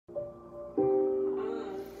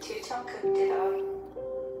K-Town cooked it up.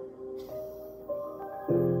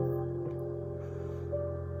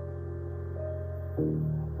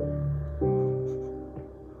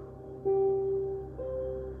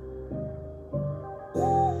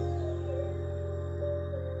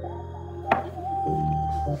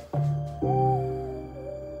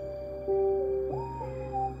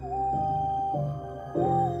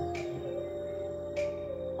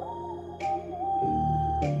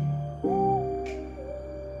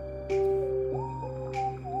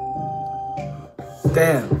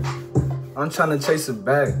 Damn, I'm tryna chase a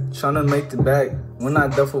bag, tryna make the bag. When I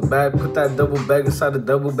duffel bag, put that double bag inside the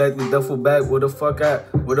double bag, the duffel bag. Where the fuck at?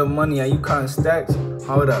 Where the money at? You counting stacks?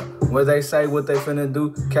 Hold up, what they say, what they finna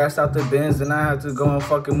do? Cash out the bins, then I have to go and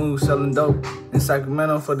fucking move, selling dope in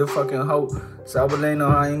Sacramento for the fucking hope. Sabaleno,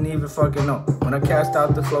 I ain't even fucking know. When I cast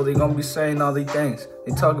out the flow, they gon' be saying all these things.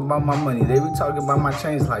 They talking about my money, they be talking about my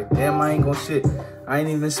chains like, damn, I ain't gon' shit. I ain't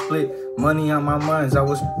even split money on my minds. I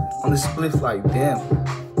was on the spliff like, damn.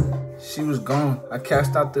 She was gone. I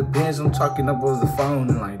cast out the bins. I'm talking up over the phone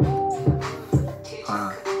and like,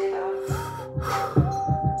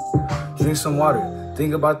 drink some water.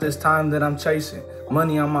 Think about this time that I'm chasing.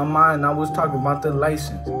 Money on my mind. I was talking about the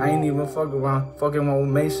license. I ain't even fucking around with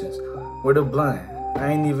Masons. Where the blunt?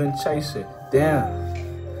 I ain't even chase it. Damn.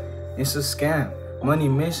 It's a scam. Money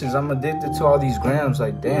missions. I'm addicted to all these grams.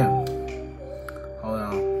 Like, damn. Hold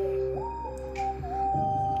on.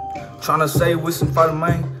 Tryna say with some fight of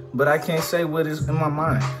mine, but I can't say what is in my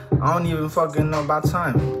mind. I don't even fucking know about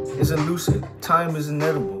time. It's elusive. Time is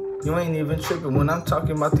inedible. You ain't even tripping when I'm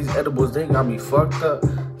talking about these edibles. They got me fucked up.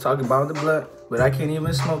 Talking about the blood, but I can't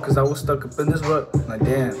even smoke because I was stuck up in this rut. Like,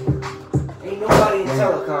 damn. Ain't nobody in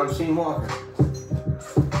telecom seen Walker.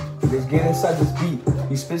 Let's get inside this beat.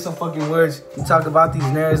 He spit some fucking words. He talk about these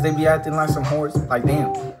nerds. They be acting like some whores. Like,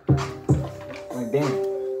 damn. Like, damn.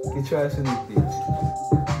 Get your ass in this bitch.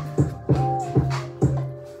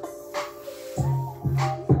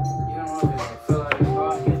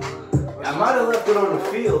 I might have left it on the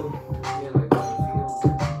field.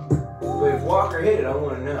 But if Walker hit it, I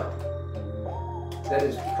want to know. That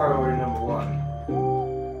is priority number one.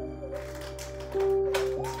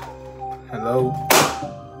 Hello?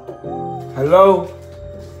 Hello?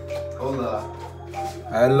 Hold up.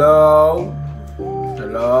 Hello?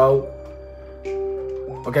 Hello?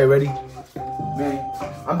 Okay, ready? Ready?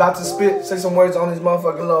 I'm about to say some words on this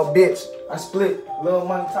motherfucking little bitch. I split. Little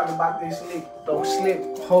money talking about this slick. Don't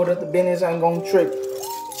slip. Hold up the business, I ain't gon' trip.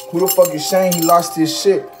 Who the fuck is saying he lost his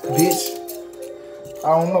shit, bitch? I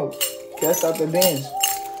don't know. Cast out the bins.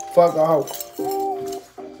 Fuck a hoe.